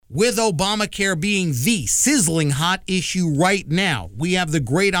With Obamacare being the sizzling hot issue right now, we have the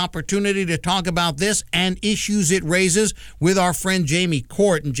great opportunity to talk about this and issues it raises with our friend Jamie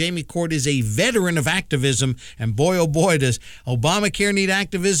Court. And Jamie Court is a veteran of activism. And boy, oh boy, does Obamacare need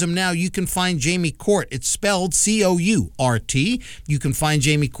activism now. You can find Jamie Court. It's spelled C-O-U-R-T. You can find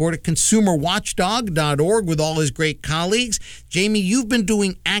Jamie Court at consumerwatchdog.org with all his great colleagues. Jamie, you've been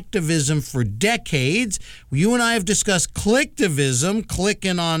doing activism for decades. You and I have discussed clicktivism,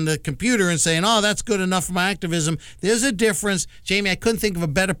 clicking on the computer and saying, oh, that's good enough for my activism. There's a difference. Jamie, I couldn't think of a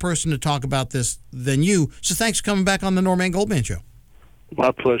better person to talk about this than you. So thanks for coming back on the Norman Goldman Show. My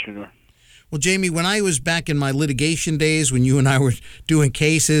pleasure, Norm. Well, Jamie, when I was back in my litigation days, when you and I were doing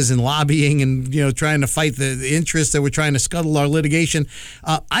cases and lobbying and, trying to fight the interests that were trying to scuttle our litigation,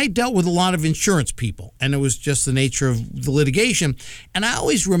 I dealt with a lot of insurance people, and it was just the nature of the litigation. And I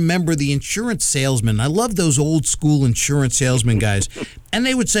always remember the insurance salesmen. I love those old school insurance salesman guys. And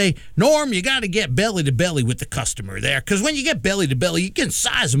they would say, Norm, you got to get belly to belly with the customer there. Because when you get belly to belly, you can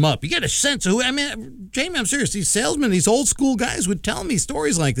size them up. You get a sense of Jamie, I'm serious. These salesmen, these old school guys would tell me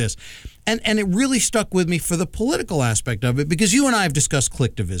stories like this. And it really stuck with me for the political aspect of it, because you and I have discussed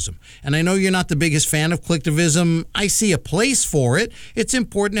clicktivism. And I know you're not the biggest fan of clicktivism. I see a place for it. It's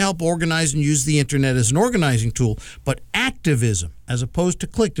important to help organize and use the internet as an organizing tool. But activism, as opposed to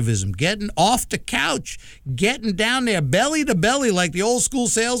clicktivism, getting off the couch, getting down there belly to belly like the old school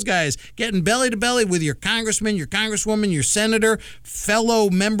sales guys, getting belly to belly with your congressman, your congresswoman, your senator, fellow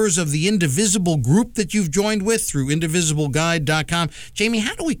members of the Indivisible group that you've joined with through indivisibleguide.com. Jamie,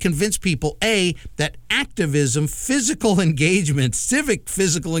 how do we convince people, A, that activism, physical engagement, civic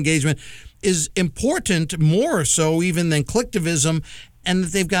physical engagement is important, more so even than clicktivism, and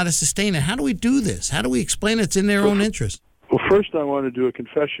that they've got to sustain it? How do we do this? How do we explain it's in their own interest? Well, first I want to do a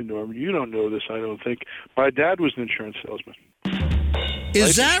confession, Norm. You don't know this, I don't think. My dad was an insurance salesman.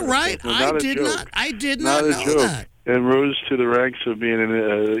 Is that right? I did not know that. And rose to the ranks of being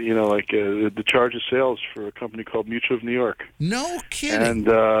the charge of sales for a company called Mutual of New York. No kidding. And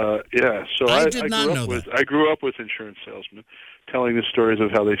so I did not know that. I grew up with insurance salesmen, telling the stories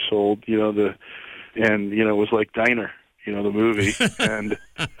of how they sold. It was like Diner, the movie, and.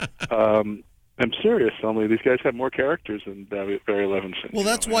 I'm serious, only these guys have more characters than Barry Levinson. Well,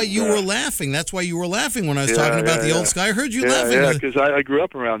 that's why you were laughing. That's why you were laughing when I was talking about the old guy. I heard you laughing. Yeah, because I grew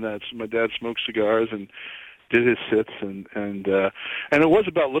up around that. So my dad smoked cigars and did his sits, and it was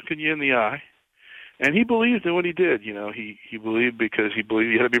about looking you in the eye. And he believed in what he did. He believed because he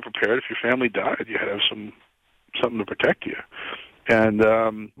believed you had to be prepared. If your family died, you had to have something to protect you. And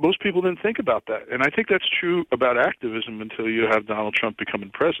most people didn't think about that. And I think that's true about activism until you have Donald Trump becoming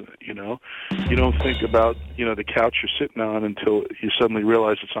president, You don't think about, the couch you're sitting on until you suddenly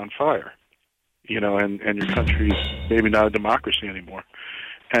realize it's on fire, and your country's maybe not a democracy anymore.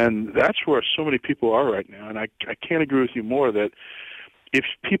 And that's where so many people are right now. And I can't agree with you more that if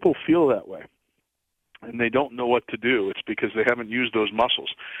people feel that way and they don't know what to do, it's because they haven't used those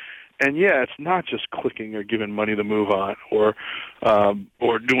muscles. And it's not just clicking or giving money to move on, or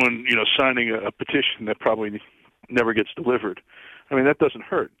doing, signing a petition that probably never gets delivered. I mean, that doesn't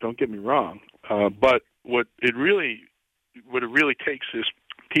hurt. Don't get me wrong. But what it really takes is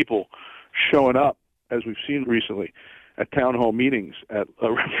people showing up, as we've seen recently, at town hall meetings, at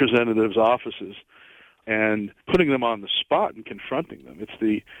representatives' offices, and putting them on the spot and confronting them. It's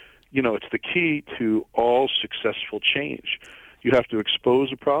the key to all successful change. You have to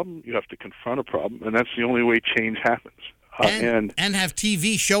expose a problem, you have to confront a problem, and that's the only way change happens. And have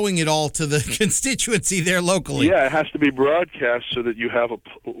TV showing it all to the constituency there locally. Yeah, it has to be broadcast so that you have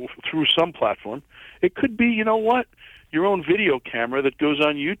through some platform. It could be, your own video camera that goes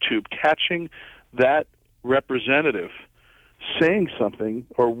on YouTube, catching that representative saying something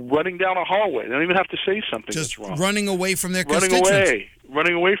or running down a hallway. They don't even have to say something just that's wrong. Running away from their constituents.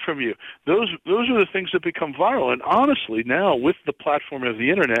 Running away from you. Those are the things that become viral. And honestly, now with the platform of the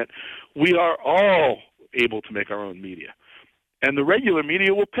Internet, we are all able to make our own media. And the regular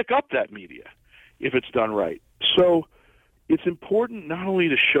media will pick up that media if it's done right. So it's important not only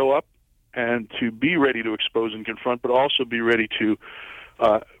to show up and to be ready to expose and confront, but also be ready to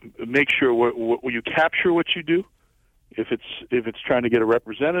make sure what you capture what you do. If it's trying to get a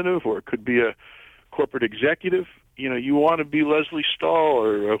representative, or it could be a corporate executive, you want to be Leslie Stahl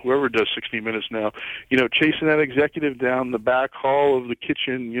or whoever does 60 Minutes now, chasing that executive down the back hall of the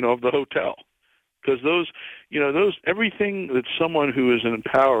kitchen, of the hotel. Because everything that someone who is in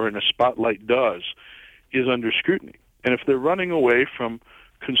power and a spotlight does is under scrutiny. And if they're running away from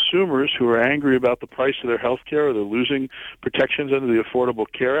consumers who are angry about the price of their health care, or they're losing protections under the Affordable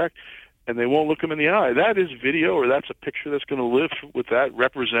Care Act, and they won't look them in the eye. That is video, or that's a picture that's going to live with that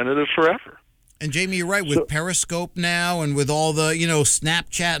representative forever. And Jamie, you're right. With Periscope now, and with all the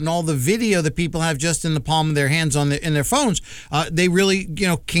Snapchat and all the video that people have just in the palm of their hands in their phones, they really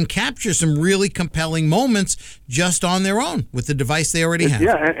can capture some really compelling moments just on their own with the device they already have.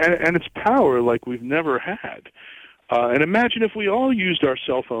 Yeah, and it's power like we've never had. And imagine if we all used our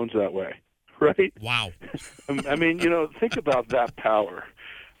cell phones that way, right? Wow. I mean, think about that power.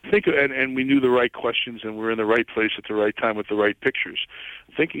 And we knew the right questions, and we're in the right place at the right time with the right pictures.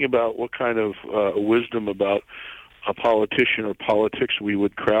 Thinking about what kind of wisdom about a politician or politics we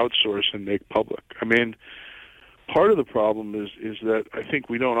would crowdsource and make public. I mean, part of the problem is that I think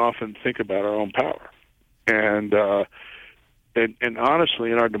we don't often think about our own power, and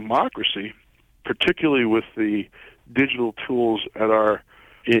honestly, in our democracy, particularly with the digital tools in our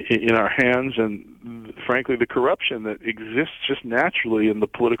hands, and frankly the corruption that exists just naturally in the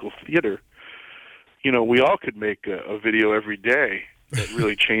political theater, we all could make a video every day that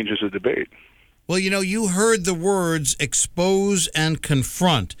really changes a debate. Well, you heard the words expose and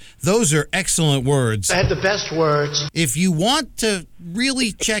confront. Those are excellent words. I had the best words. If you want to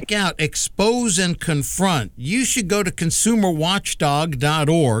really check out expose and confront, you should go to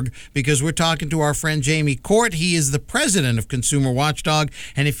consumerwatchdog.org, because we're talking to our friend Jamie Court. He is the president of Consumer Watchdog.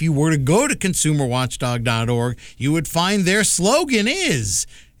 And if you were to go to consumerwatchdog.org, you would find their slogan is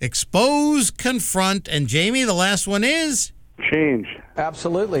expose, confront, and Jamie, the last one is? Change.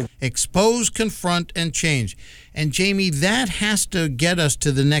 Absolutely. Expose, confront, and change. And Jamie, that has to get us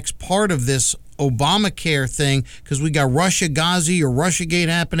to the next part of this Obamacare thing, because we got Russia-Ghazi or Russiagate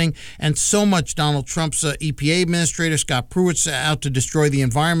happening, and so much Donald Trump's EPA administrator, Scott Pruitt's out to destroy the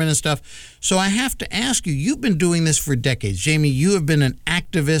environment and stuff. So I have to ask you, you've been doing this for decades. Jamie, you have been an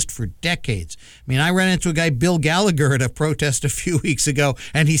activist for decades. I mean, I ran into a guy, Bill Gallagher, at a protest a few weeks ago,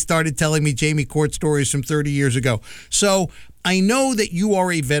 and he started telling me Jamie Court stories from 30 years ago. So I know that you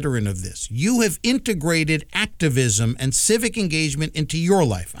are a veteran of this. You have integrated activism and civic engagement into your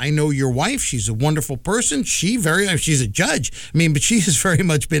life. I know your wife. She's a wonderful person. She's a judge. But she has very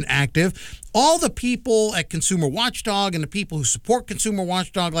much been active. All the people at Consumer Watchdog and the people who support Consumer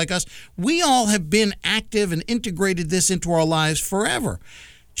Watchdog like us, we all have been active and integrated this into our lives forever.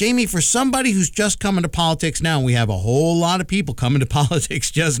 Jamie, for somebody who's just coming to politics now, and we have a whole lot of people coming to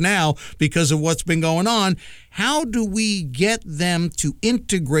politics just now because of what's been going on, how do we get them to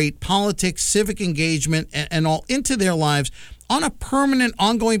integrate politics, civic engagement, and all into their lives on a permanent,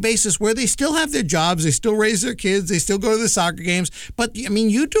 ongoing basis where they still have their jobs, they still raise their kids, they still go to the soccer games? But,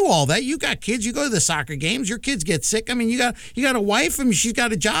 you do all that. You got kids, you go to the soccer games, your kids get sick. You got a wife, she's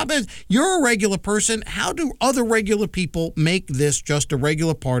got a job. You're a regular person. How do other regular people make this just a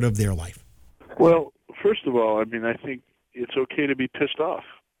regular part of their life? Well, first of all, I think it's okay to be pissed off.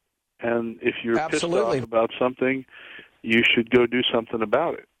 And if you're Absolutely. pissed off about something, you should go do something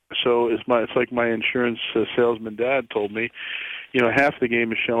about it. So it's like my insurance salesman dad told me, half the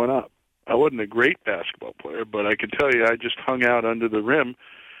game is showing up. I wasn't a great basketball player, but I can tell you I just hung out under the rim,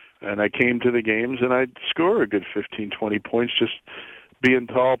 and I came to the games, and I'd score a good 15, 20 points just being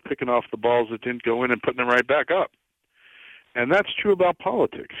tall, picking off the balls that didn't go in and putting them right back up. And that's true about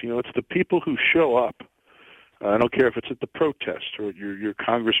politics. It's the people who show up. I don't care if it's at the protest or your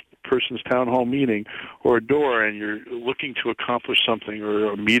congressperson's town hall meeting or a door and you're looking to accomplish something,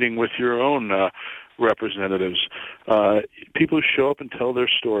 or a meeting with your own representatives. People who show up and tell their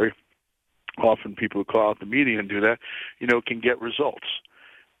story, often people who call out the media and do that, can get results.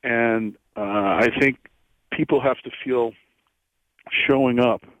 And I think people have to feel showing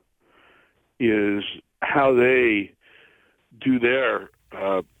up is how they do their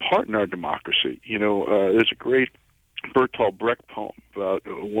part in our democracy. There's a great Bertolt Brecht poem about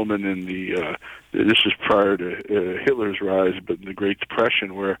a woman in this is prior to Hitler's rise, but in the Great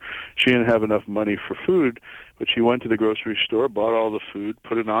Depression, where she didn't have enough money for food, but she went to the grocery store, bought all the food,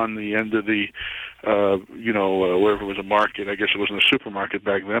 put it on the end of the, wherever it was a market. I guess it wasn't a supermarket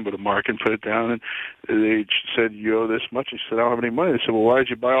back then, but a market, and put it down, and they said, "You owe this much." She said, "I don't have any money." They said, "Well, why did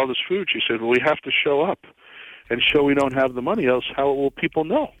you buy all this food?" She said, "Well, we have to show up and show we don't have the money, else how will people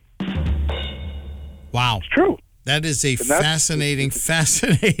know?" Wow. It's true. That is a fascinating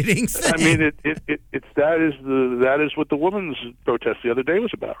thing. That is what the women's protest the other day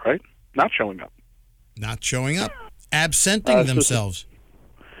was about, right? Not showing up. Not showing up. Absenting themselves.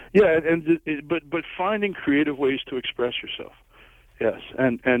 But finding creative ways to express yourself. Yes,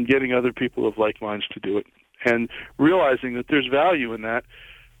 and getting other people of like minds to do it, and realizing that there's value in that,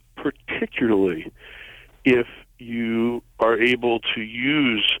 particularly if you are able to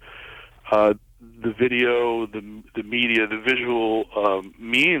use the video, the media, the visual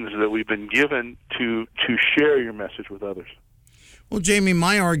means that we've been given to share your message with others. Well, Jamie,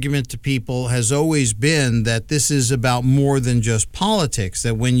 my argument to people has always been that this is about more than just politics,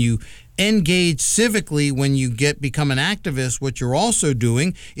 that when you engage civically, when you become an activist, what you're also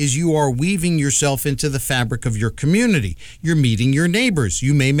doing is you are weaving yourself into the fabric of your community. You're meeting your neighbors.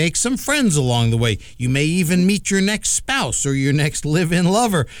 You may make some friends along the way. You may even meet your next spouse or your next live-in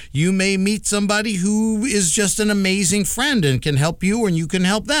lover. You may meet somebody who is just an amazing friend and can help you, and you can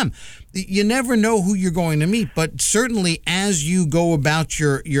help them. You never know who you're going to meet, but certainly as you go about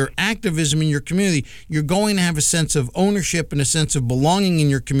your activism in your community, you're going to have a sense of ownership and a sense of belonging in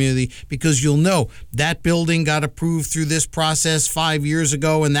your community, because you'll know that building got approved through this process 5 years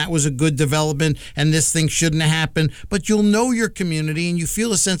ago, and that was a good development, and this thing shouldn't have happened. But you'll know your community, and you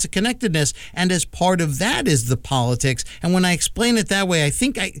feel a sense of connectedness, and as part of that is the politics. And when I explain it that way, I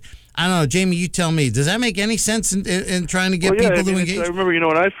think I don't know, Jamie, you tell me. Does that make any sense in trying to get people to engage? I remember,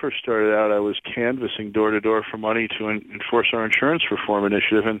 when I first started out, I was canvassing door-to-door for money to enforce our insurance reform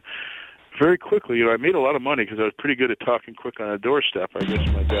initiative, and very quickly, I made a lot of money because I was pretty good at talking quick on a doorstep. I guess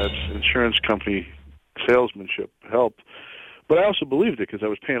my dad's insurance company salesmanship helped. But I also believed it because I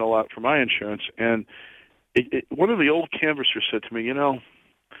was paying a lot for my insurance. And one of the old canvassers said to me,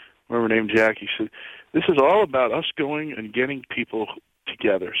 remember named Jack, he said, this is all about us going and getting people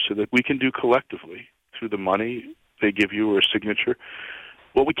together so that we can do collectively through the money they give you or a signature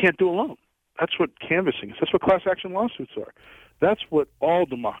what we can't do alone. That's what canvassing is. That's what class action lawsuits are. That's what all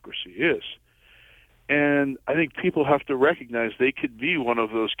democracy is. And I think people have to recognize they could be one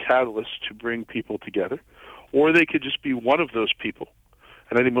of those catalysts to bring people together, or they could just be one of those people.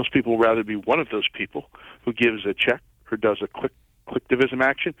 And I think most people would rather be one of those people who gives a check or does a quick division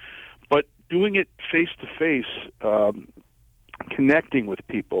action. But doing it face-to-face, connecting with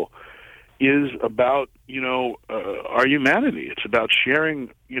people, is about, our humanity. It's about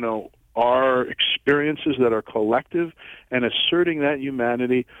sharing, our experiences that are collective and asserting that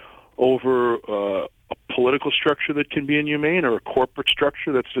humanity over a political structure that can be inhumane, or a corporate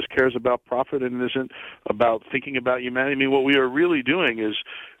structure that just cares about profit and isn't about thinking about humanity. I mean, what we are really doing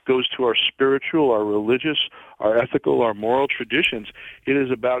goes to our spiritual, our religious, our ethical, our moral traditions. It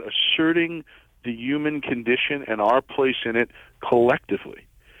is about asserting the human condition and our place in it collectively.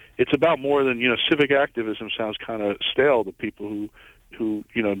 It's about more than, civic activism sounds kind of stale to people who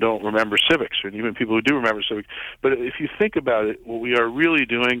don't remember civics, and even people who do remember civics. But if you think about it, what we are really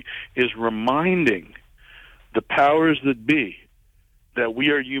doing is reminding the powers that be that we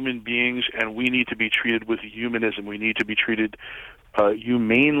are human beings and we need to be treated with humanism. We need to be treated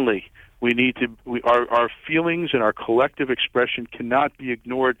humanely. Our feelings and our collective expression cannot be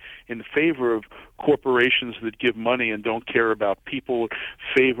ignored in favor of corporations that give money and don't care about people,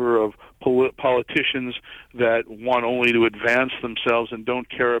 favor of politicians that want only to advance themselves and don't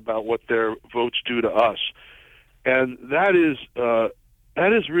care about what their votes do to us. And that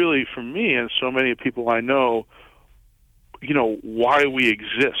is really, for me and so many people I know, why we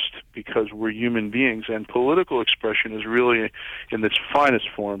exist, because we're human beings. And political expression is really, in its finest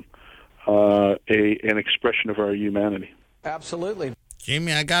form, an expression of our humanity. Absolutely.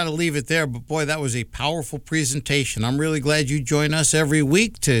 Jamie, I got to leave it there, but boy, that was a powerful presentation. I'm really glad you join us every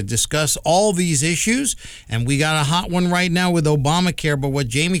week to discuss all these issues, and we got a hot one right now with Obamacare, but what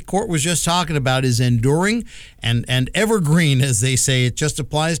Jamie Court was just talking about is enduring and evergreen, as they say. It just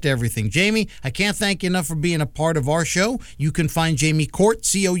applies to everything. Jamie, I can't thank you enough for being a part of our show. You can find Jamie Court,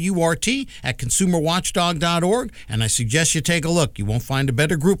 C-O-U-R-T, at consumerwatchdog.org, and I suggest you take a look. You won't find a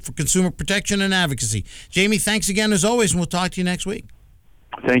better group for consumer protection and advocacy. Jamie, thanks again as always, and we'll talk to you next week.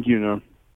 Thank you, Norm.